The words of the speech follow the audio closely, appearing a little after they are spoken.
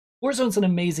Warzone's an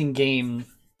amazing game,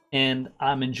 and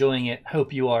I'm enjoying it.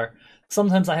 Hope you are.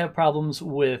 Sometimes I have problems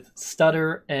with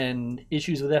stutter and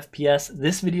issues with FPS.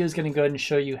 This video is going to go ahead and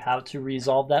show you how to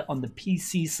resolve that on the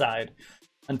PC side.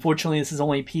 Unfortunately, this is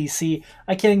only PC.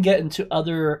 I can get into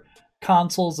other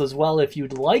consoles as well if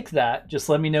you'd like that. Just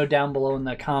let me know down below in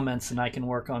the comments and I can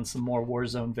work on some more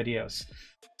Warzone videos.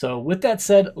 So with that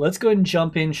said, let's go ahead and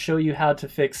jump in, show you how to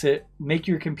fix it, make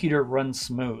your computer run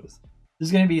smooth. This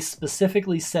is going to be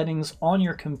specifically settings on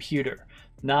your computer,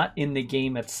 not in the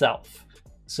game itself.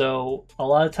 So a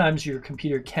lot of times your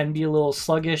computer can be a little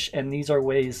sluggish, and these are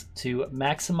ways to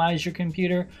maximize your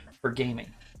computer for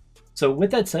gaming. So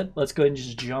with that said, let's go ahead and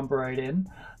just jump right in.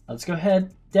 Let's go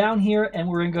ahead down here and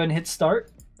we're going to go ahead and hit start.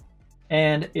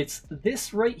 And it's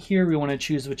this right here we want to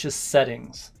choose, which is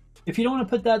settings. If you don't want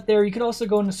to put that there, you could also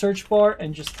go in the search bar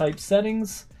and just type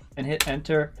settings and hit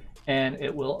enter, and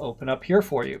it will open up here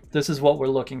for you. This is what we're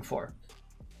looking for.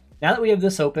 Now that we have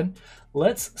this open,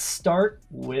 let's start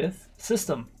with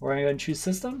system. We're going to go ahead and choose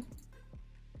system,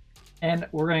 and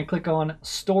we're going to click on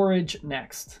storage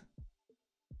next.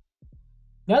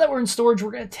 Now that we're in storage,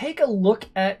 we're going to take a look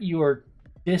at your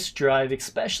disk drive,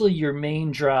 especially your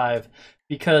main drive,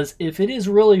 because if it is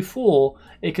really full,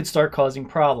 it could start causing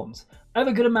problems. I have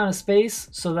a good amount of space,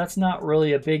 so that's not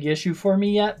really a big issue for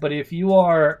me yet, but if you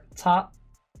are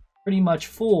pretty much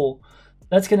full,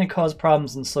 that's going to cause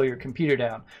problems and slow your computer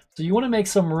down. So you want to make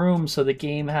some room so the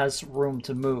game has room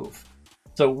to move.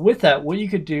 So with that, what you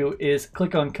could do is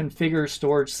click on configure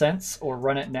storage sense or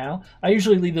run it now. I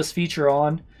usually leave this feature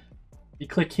on. You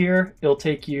click here, it'll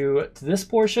take you to this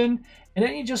portion, and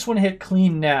then you just want to hit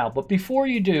clean now. But before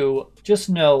you do, just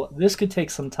know this could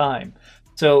take some time.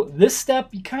 So this step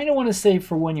you kind of want to save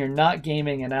for when you're not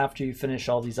gaming and after you finish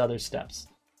all these other steps.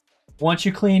 Once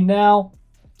you clean now,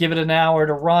 give it an hour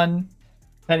to run,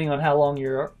 depending on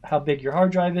how big your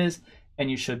hard drive is,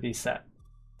 and you should be set.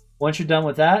 Once you're done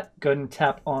with that, go ahead and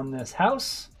tap on this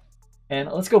house, and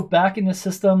let's go back into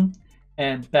system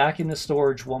and back into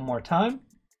storage one more time.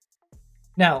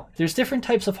 Now, there's different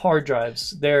types of hard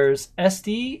drives. There's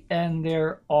SD and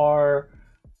there are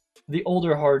the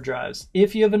older hard drives.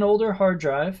 If you have an older hard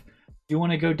drive, you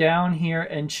want to go down here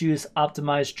and choose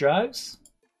optimize drives.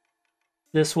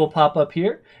 This will pop up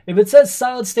here. If it says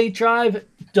solid state drive,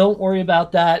 don't worry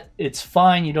about that. It's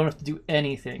fine. You don't have to do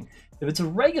anything. If it's a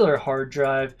regular hard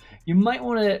drive, you might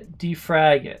want to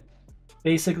defrag it.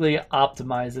 Basically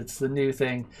optimize, it's the new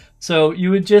thing. So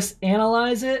you would just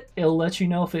analyze it, it'll let you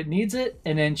know if it needs it,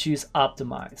 and then choose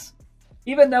optimize.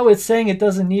 Even though it's saying it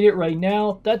doesn't need it right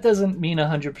now, that doesn't mean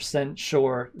 100%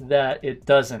 sure that it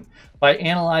doesn't. By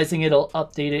analyzing it, it'll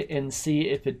update it and see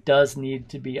if it does need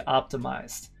to be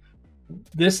optimized.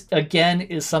 This again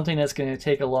is something that's going to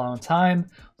take a long time,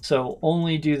 so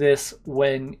only do this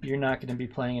when you're not going to be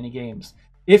playing any games.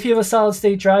 If you have a solid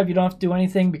state drive, you don't have to do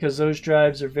anything because those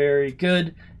drives are very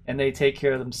good and they take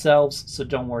care of themselves, so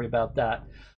don't worry about that.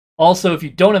 Also, if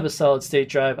you don't have a solid state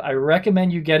drive, I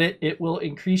recommend you get it. It will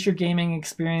increase your gaming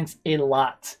experience a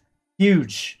lot.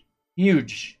 Huge,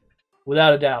 huge,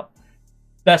 without a doubt.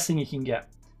 Best thing you can get.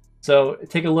 So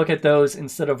take a look at those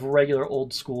instead of regular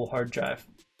old school hard drive.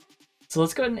 So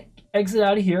let's go ahead and exit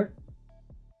out of here.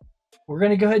 We're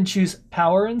going to go ahead and choose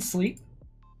power and sleep.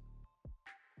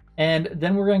 And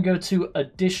then we're going to go to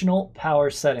additional power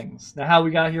settings. Now how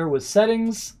we got here was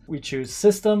settings. We choose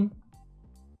system,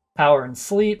 power and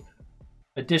sleep,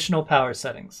 additional power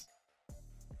settings.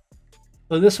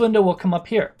 So this window will come up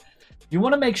here. You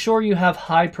want to make sure you have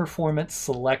high performance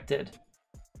selected.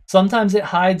 Sometimes it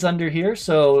hides under here,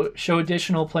 so show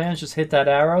additional plans, just hit that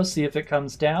arrow, see if it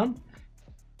comes down.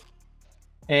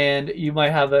 And you might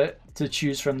have it to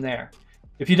choose from there.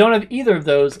 If you don't have either of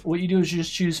those, what you do is you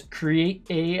just choose create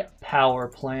a power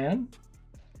plan,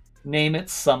 name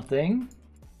it something,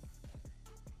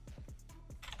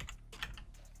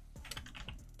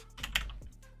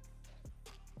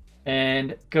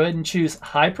 and go ahead and choose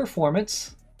high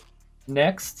performance,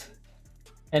 next,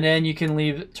 and then you can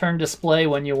leave turn display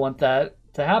when you want that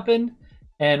to happen,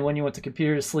 and when you want the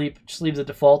computer to sleep, just leave the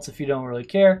defaults if you don't really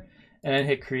care, and then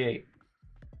hit create.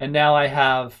 And now I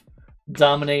have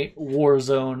dominate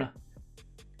Warzone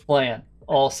plan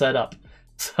all set up.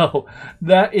 So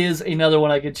that is another one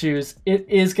I could choose. It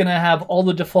is going to have all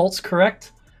the defaults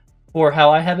correct for how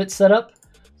I have it set up.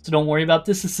 So don't worry about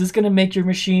this. This is going to make your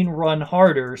machine run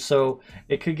harder. So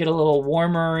it could get a little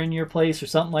warmer in your place or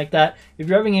something like that. If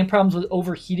you're having any problems with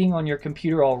overheating on your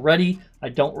computer already, I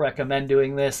don't recommend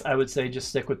doing this. I would say just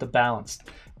stick with the balanced.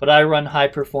 But I run high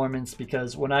performance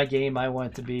because when I game, I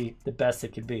want it to be the best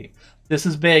it could be. This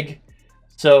is big.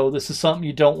 So this is something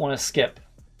you don't want to skip.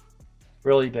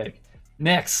 Really big.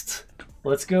 Next,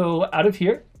 let's go out of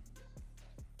here.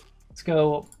 Let's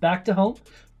go back to home.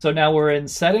 So now we're in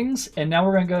settings, and now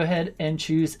we're going to go ahead and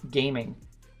choose gaming.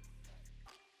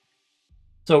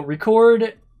 So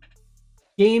record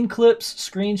game clips,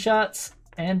 screenshots,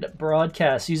 and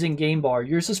broadcast using game bar.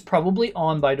 Yours is probably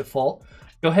on by default.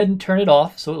 Go ahead and turn it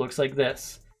off so it looks like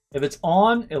this. If it's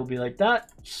on, it'll be like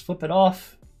that. Just flip it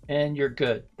off and you're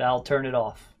good. That'll turn it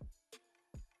off.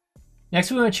 Next,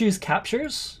 we want to choose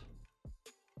captures.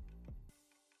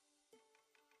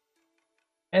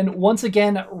 And once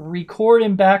again, record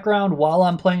in background while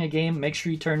I'm playing a game. Make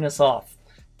sure you turn this off.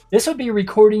 This would be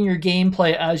recording your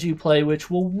gameplay as you play, which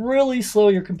will really slow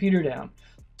your computer down.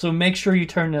 So make sure you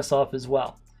turn this off as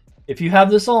well. If you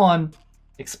have this on,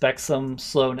 expect some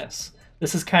slowness.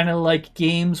 This is kind of like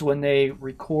games when they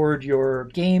record your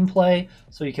gameplay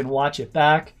so you can watch it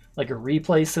back, like a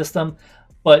replay system.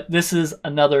 But this is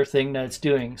another thing that it's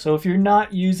doing. So if you're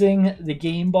not using the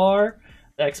game bar,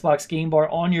 the Xbox game bar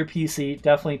on your PC,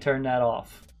 definitely turn that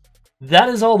off. That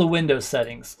is all the Windows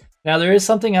settings. Now there is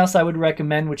something else I would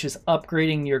recommend, which is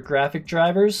upgrading your graphic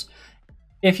drivers.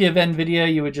 If you have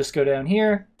NVIDIA, you would just go down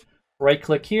here, right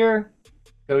click here,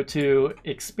 go to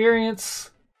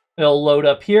Experience. It'll load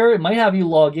up here. It might have you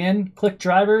log in, click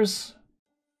drivers,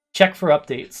 check for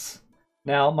updates.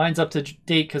 Now mine's up to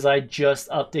date because I just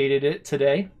updated it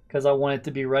today because I want it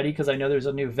to be ready because I know there's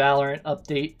a new Valorant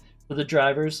update for the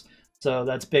drivers. So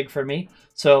that's big for me.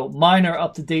 So mine are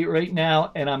up to date right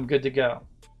now and I'm good to go.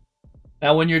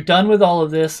 Now when you're done with all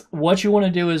of this, what you want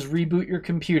to do is reboot your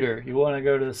computer. You want to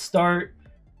go to Start,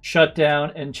 Shut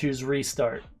Down, and choose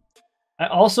Restart. I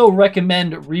also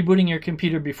recommend rebooting your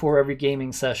computer before every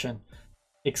gaming session,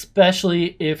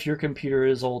 especially if your computer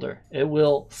is older. It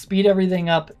will speed everything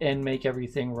up and make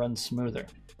everything run smoother.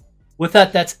 With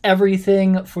that, that's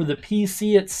everything for the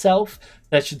PC itself.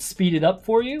 That should speed it up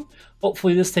for you.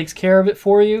 Hopefully this takes care of it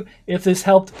for you. If this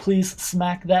helped, please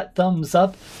smack that thumbs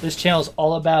up. This channel is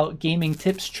all about gaming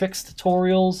tips, tricks,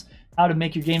 tutorials, how to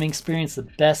make your gaming experience the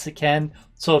best it can.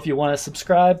 So if you want to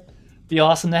subscribe, it'd be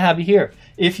awesome to have you here.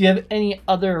 If you have any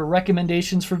other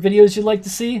recommendations for videos you'd like to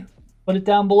see, put it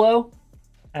down below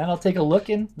and I'll take a look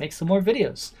and make some more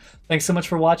videos. Thanks so much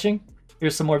for watching.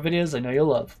 Here's some more videos I know you'll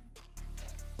love.